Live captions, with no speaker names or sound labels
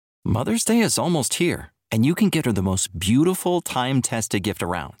Mother's Day is almost here, and you can get her the most beautiful time-tested gift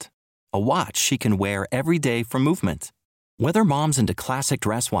around. A watch she can wear every day from Movement. Whether mom's into classic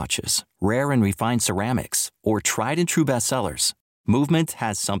dress watches, rare and refined ceramics, or tried-and-true bestsellers, Movement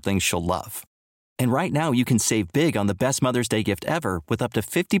has something she'll love. And right now, you can save big on the best Mother's Day gift ever with up to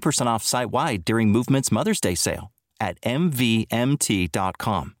 50% off site-wide during Movement's Mother's Day sale at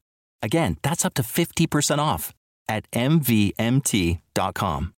MVMT.com. Again, that's up to 50% off at MVMT.com.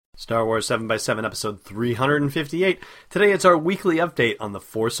 Star Wars 7x7 episode 358. Today it's our weekly update on The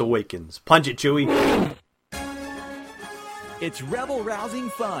Force Awakens. Punch it, Chewie. It's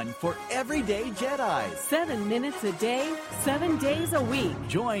rebel-rousing fun for everyday Jedis. 7 minutes a day, 7 days a week.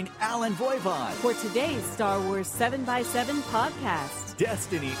 Join Alan Voivod for today's Star Wars 7x7 podcast.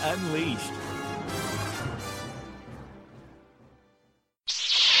 Destiny Unleashed.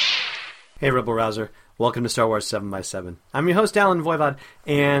 Hey, Rebel Rouser. Welcome to Star Wars 7x7. I'm your host, Alan Voivod,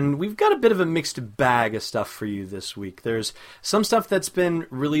 and we've got a bit of a mixed bag of stuff for you this week. There's some stuff that's been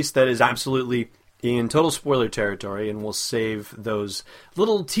released that is absolutely in total spoiler territory, and we'll save those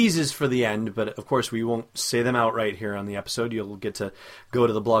little teases for the end, but of course we won't say them outright here on the episode. You'll get to go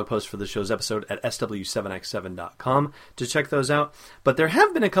to the blog post for the show's episode at sw7x7.com to check those out. But there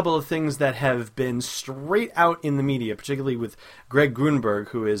have been a couple of things that have been straight out in the media, particularly with Greg Grunberg,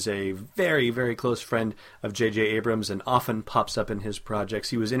 who is a very, very close friend of J.J. Abrams and often pops up in his projects.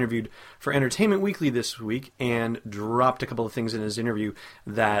 He was interviewed for Entertainment Weekly this week and dropped a couple of things in his interview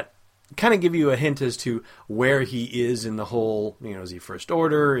that kind of give you a hint as to where he is in the whole, is he First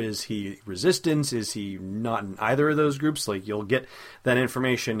Order? Is he Resistance? Is he not in either of those groups? You'll get that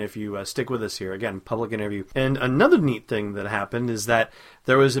information if you stick with us here. Again, public interview. And another neat thing that happened is that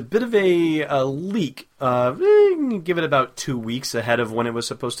there was a bit of a leak, give it about 2 weeks ahead of when it was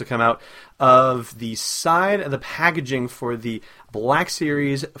supposed to come out, of the side of the packaging for the Black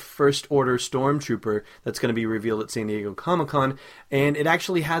Series First Order Stormtrooper that's going to be revealed at San Diego Comic-Con, and it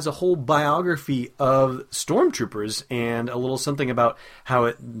actually has a whole biography of Stormtroopers and a little something about how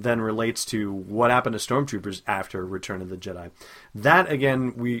it then relates to what happened to Stormtroopers after Return of the Jedi. That,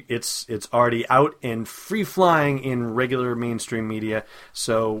 again, it's already out and free-flying in regular mainstream media,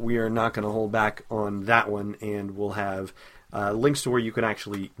 so we are not going to hold back on that one, and we'll have links to where you can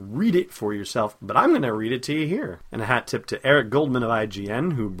actually read it for yourself, but I'm going to read it to you here. And a hat tip to Eric Goldman of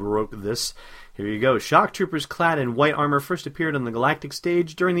IGN, who broke this. Here you go. Shock troopers clad in white armor first appeared on the galactic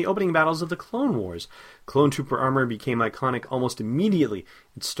stage during the opening battles of the Clone Wars. Clone trooper armor became iconic almost immediately.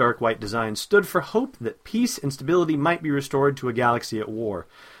 Its stark white design stood for hope that peace and stability might be restored to a galaxy at war.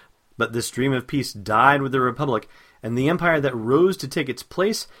 But this dream of peace died with the Republic, and the Empire that rose to take its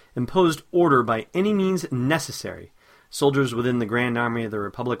place imposed order by any means necessary. Soldiers within the Grand Army of the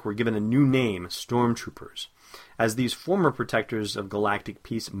Republic were given a new name, Stormtroopers. As these former protectors of galactic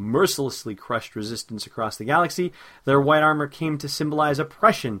peace mercilessly crushed resistance across the galaxy, their white armor came to symbolize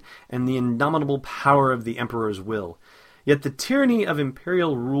oppression and the indomitable power of the Emperor's will. Yet the tyranny of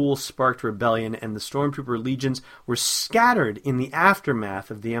imperial rule sparked rebellion, and the Stormtrooper legions were scattered in the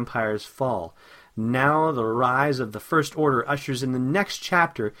aftermath of the Empire's fall. Now the rise of the First Order ushers in the next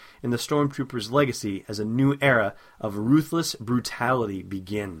chapter in the Stormtroopers' legacy as a new era of ruthless brutality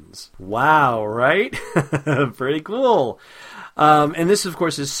begins. Wow, right? Pretty cool. And this, of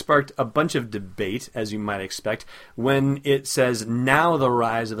course, has sparked a bunch of debate, as you might expect, when it says, now the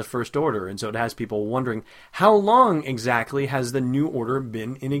rise of the First Order. And so it has people wondering, how long exactly has the New Order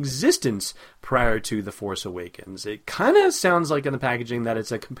been in existence prior to The Force Awakens? It kind of sounds like in the packaging that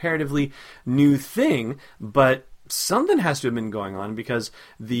it's a comparatively new thing, but something has to have been going on, because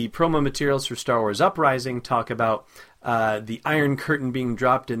the promo materials for Star Wars Uprising talk about the Iron Curtain being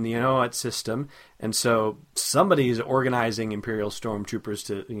dropped in the Anoat system, and so somebody is organizing Imperial Stormtroopers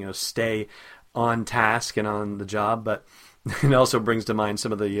to stay on task and on the job. But it also brings to mind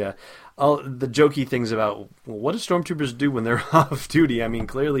some of the jokey things about, well, what do Stormtroopers do when they're off duty? I mean,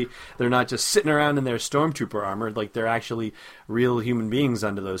 clearly they're not just sitting around in their Stormtrooper armor. They're actually real human beings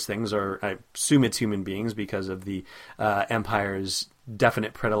under those things, or I assume it's human beings because of the Empire's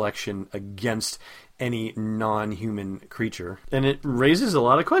definite predilection against any non-human creature. And it raises a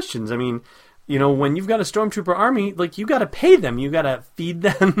lot of questions. I mean, when you've got a Stormtrooper army, you got to pay them, you got to feed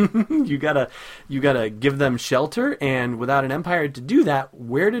them, you got to give them shelter, and without an Empire to do that,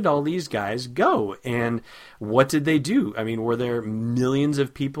 where did all these guys go? And what did they do? I mean, were there millions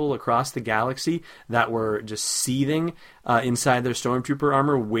of people across the galaxy that were just seething inside their Stormtrooper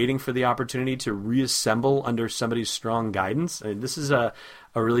armor, waiting for the opportunity to reassemble under somebody's strong guidance? I mean, this is a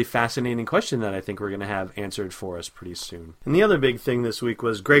a really fascinating question that I think we're going to have answered for us pretty soon. And the other big thing this week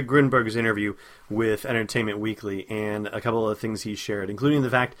was Greg Grunberg's interview with Entertainment Weekly and a couple of things he shared, including the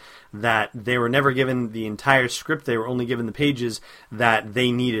fact that they were never given the entire script. They were only given the pages that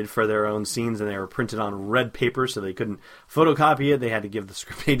they needed for their own scenes, and they were printed on red paper, so they couldn't photocopy it. They had to give the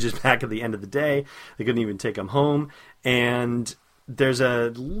script pages back at the end of the day. They couldn't even take them home. And there's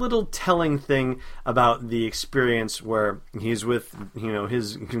a little telling thing about the experience where he's with,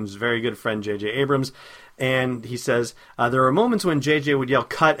 his very good friend J.J. Abrams, and he says, there were moments when J.J. would yell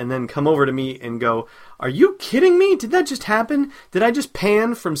cut and then come over to me and go, "Are you kidding me? Did that just happen? Did I just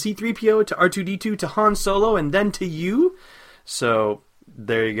pan from C-3PO to R2-D2 to Han Solo and then to you?" So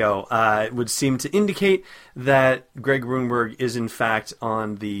there you go. It would seem to indicate that Greg Grunberg is in fact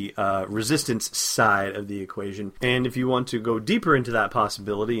on the resistance side of the equation. And if you want to go deeper into that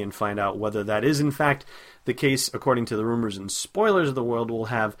possibility and find out whether that is in fact the case, according to the rumors and spoilers of the world, we'll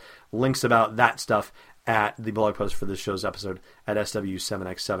have links about that stuff at the blog post for this show's episode at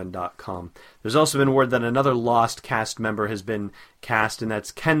sw7x7.com. There's also been word that another Lost cast member has been cast, and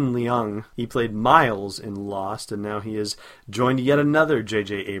that's Ken Leung. He played Miles in Lost, and now he has joined yet another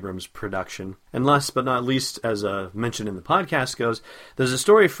J.J. Abrams production. And last but not least, as mentioned in the podcast goes, there's a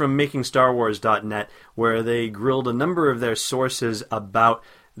story from MakingStarWars.net where they grilled a number of their sources about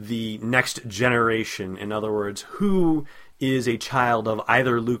the next generation. In other words, who is a child of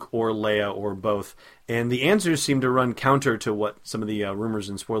either Luke or Leia or both. And the answers seem to run counter to what some of the rumors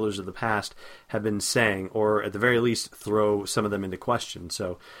and spoilers of the past have been saying, or at the very least throw some of them into question.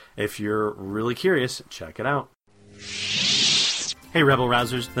 So if you're really curious, check it out. Hey Rebel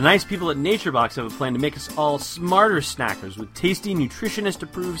Rousers, the nice people at NatureBox have a plan to make us all smarter snackers with tasty,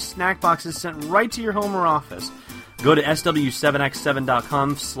 nutritionist-approved snack boxes sent right to your home or office. Go to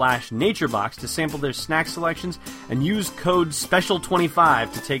sw7x7.com/naturebox to sample their snack selections and use code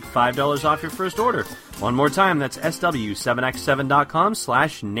SPECIAL25 to take $5 off your first order. One more time, that's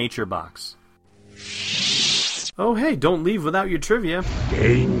sw7x7.com/naturebox. Oh hey, don't leave without your trivia.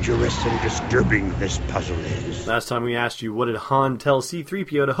 Dangerous and disturbing this puzzle is. Last time we asked you, what did Han tell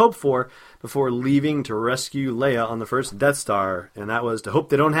C-3PO to hope for before leaving to rescue Leia on the first Death Star? And that was to hope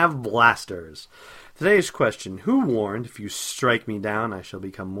they don't have blasters. Today's question: who warned, "If you strike me down, I shall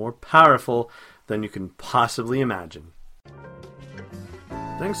become more powerful than you can possibly imagine"?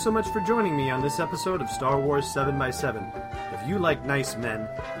 Thanks so much for joining me on this episode of Star Wars 7x7. If you like nice men,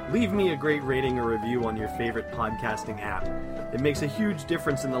 leave me a great rating or review on your favorite podcasting app. It makes a huge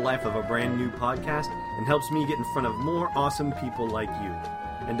difference in the life of a brand new podcast and helps me get in front of more awesome people like you.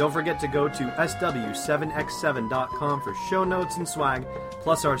 And don't forget to go to sw7x7.com for show notes and swag,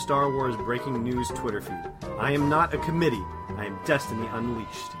 plus our Star Wars breaking news Twitter feed. I am not a committee. I am Destiny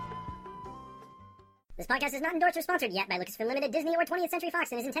Unleashed. This podcast is not endorsed or sponsored yet by Lucasfilm Limited, Disney, or 20th Century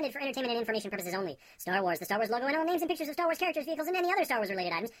Fox and is intended for entertainment and information purposes only. Star Wars, the Star Wars logo, and all names and pictures of Star Wars characters, vehicles, and any other Star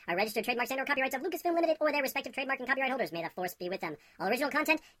Wars-related items are registered trademarks and/or copyrights of Lucasfilm Limited or their respective trademark and copyright holders. May the Force be with them. All original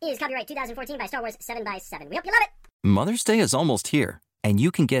content is copyright 2014 by Star Wars 7x7. We hope you love it! Mother's Day is almost here, and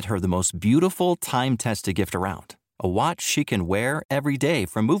you can get her the most beautiful, time-tested gift around. A watch she can wear every day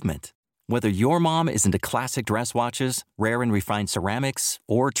from Movement. Whether your mom is into classic dress watches, rare and refined ceramics,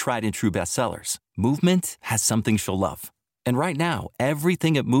 or tried-and-true bestsellers, Movement has something she'll love. And right now,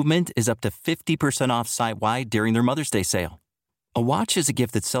 everything at Movement is up to 50% off site-wide during their Mother's Day sale. A watch is a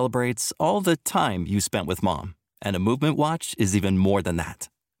gift that celebrates all the time you spent with Mom. And a Movement watch is even more than that.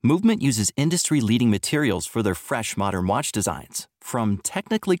 Movement uses industry-leading materials for their fresh, modern watch designs, from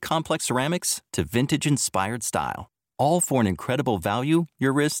technically complex ceramics to vintage-inspired style. All for an incredible value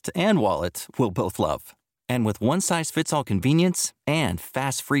your wrist and wallet will both love. And with one-size-fits-all convenience and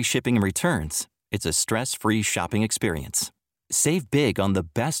fast free shipping and returns, it's a stress-free shopping experience. Save big on the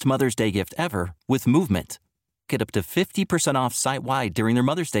best Mother's Day gift ever with Movement. Get up to 50% off site-wide during their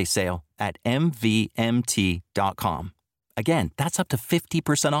Mother's Day sale at mvmt.com. Again, that's up to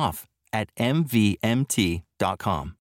 50% off at mvmt.com.